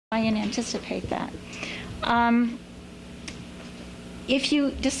and anticipate that. If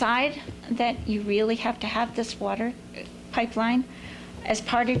you decide that you really have to have this water pipeline as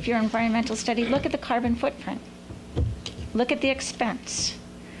part of your environmental study, look at the carbon footprint. Look at the expense.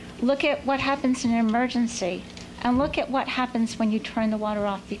 Look at what happens in an emergency, and look at what happens when you turn the water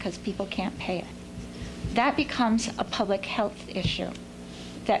off because people can't pay it. That becomes a public health issue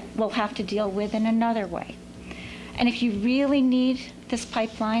that we'll have to deal with in another way. And if you really need this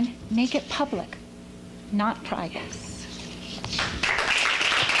pipeline, make it public, not private.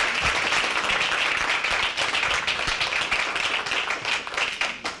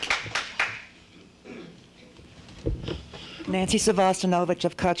 Nancy Savastanovic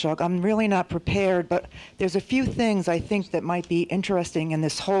of Cutchogue. I'm really not prepared, but there's a few things I think that might be interesting in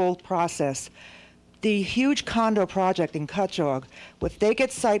this whole process. The huge condo project in Cutchogue, if they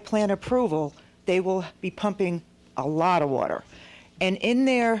get site plan approval, they will be pumping a lot of water. And in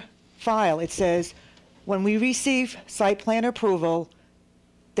their file, it says, when we receive site plan approval,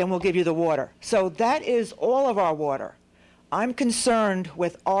 then we'll give you the water. So that is all of our water. I'm concerned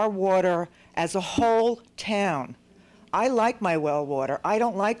with our water as a whole town. I like my well water. I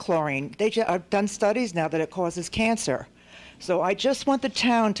don't like chlorine. I've done studies now that it causes cancer. So I just want the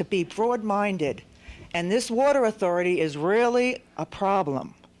town to be broad-minded. And this water authority is really a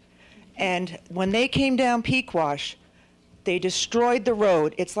problem. And when they came down Pequash, they destroyed the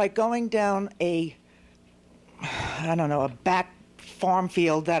road. It's like going down a back farm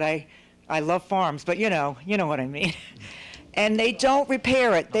field that I love farms, but you know what I mean. And they don't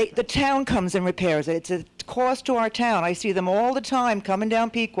repair it. The town comes and repairs it. It's a cost to our town. I see them all the time coming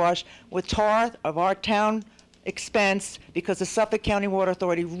down Pequash with tar of our town expense because the Suffolk County Water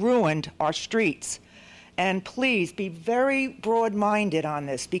Authority ruined our streets. And please be very broad-minded on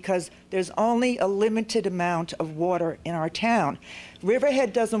this because there's only a limited amount of water in our town.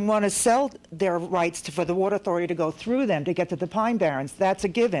 Riverhead doesn't want to sell their rights for the Water Authority to go through them to get to the Pine Barrens. That's a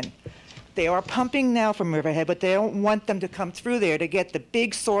given. They are pumping now from Riverhead, but they don't want them to come through there to get the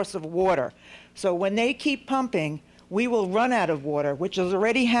big source of water. So when they keep pumping, we will run out of water, which has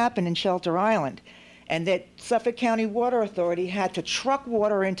already happened in Shelter Island. And that Suffolk County Water Authority had to truck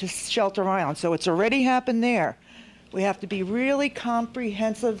water into Shelter Island. So it's already happened there. We have to be really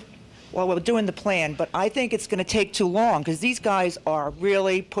comprehensive. Well, we're doing the plan, but I think it's going to take too long because these guys are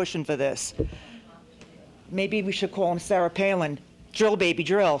really pushing for this. Maybe we should call him Sarah Palin, drill baby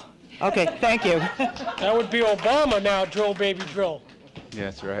drill. Okay, thank you. That would be Obama now, drill baby drill. Yeah,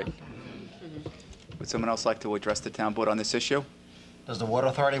 that's right. Would someone else like to address the town board on this issue? Does the Water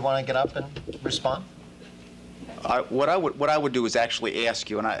Authority want to get up and respond? What I would do is actually ask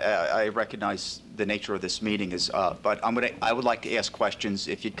you, and I recognize the nature of this meeting is, but I would like to ask questions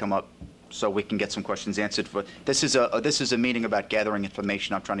if you'd come up so we can get some questions answered. This is a meeting about gathering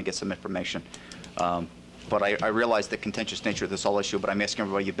information. I'm trying to get some information. But I realize the contentious nature of this whole issue, but I'm asking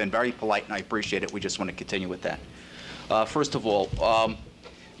everybody, you've been very polite and I appreciate it. We just want to continue with that. First of all,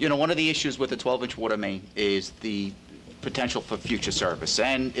 one of the issues with the 12-inch water main is the potential for future service.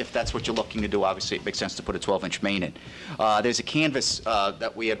 And if that's what you're looking to do, obviously it makes sense to put a 12-inch main in. There's a canvas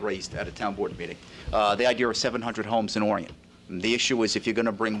that we had raised at a town board meeting. The idea of 700 homes in Orient. And the issue is if you're going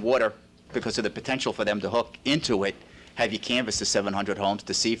to bring water, because of the potential for them to hook into it, have you canvass the 700 homes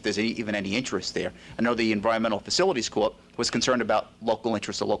to see if there's even any interest there. I know the Environmental Facilities Corp was concerned about local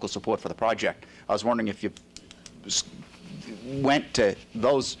interest or local support for the project. I was wondering if you went to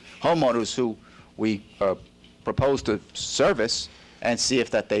those homeowners who we proposed to service and see if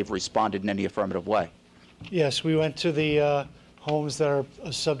they've responded in any affirmative way. Yes, we went to the homes that are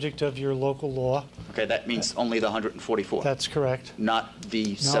a subject of your local law. Okay, that means only the 144. That's correct. Not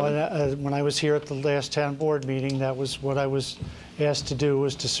the When I was here at the last town board meeting, that was what I was asked to do,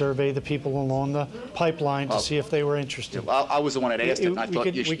 was to survey the people along the pipeline to see if they were interested. I was the one that asked it, and I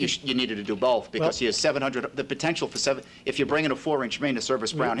thought you needed to do both because he has 700, the potential for if you're bringing a 4-inch main to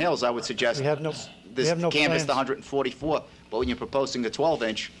service Brown Hills, I would suggest canvas the 144, but when you're proposing the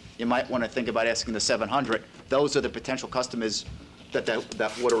 12-inch, you might want to think about asking the 700. Those are the potential customers that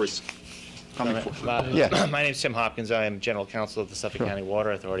water is coming for. My name is Tim Hopkins. I am General Counsel of the Suffolk County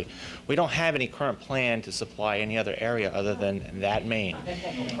Water Authority. We don't have any current plan to supply any other area other than that main.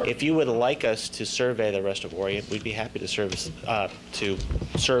 If you would like us to survey the rest of Orient, we'd be happy to survey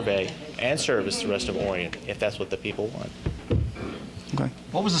and service the rest of Orient if that's what the people want. Okay.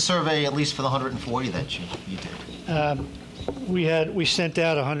 What was the survey, at least for the 140 that you did? We sent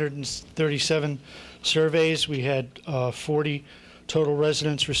out 137 surveys. We had 40 total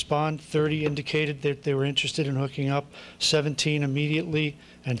residents respond. 30 indicated that they were interested in hooking up, 17 immediately,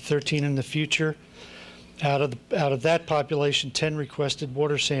 and 13 in the future. Out of that population, 10 requested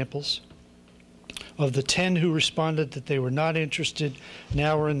water samples. Of the 10 who responded that they were not interested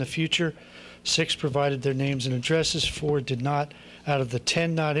now or in the future, 6 provided their names and addresses, 4 did not. Out of the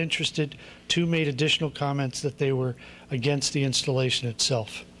 10 not interested, 2 made additional comments that they were against the installation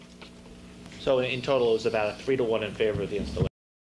itself. So in total, it was about a 3-to-1 in favor of the installation.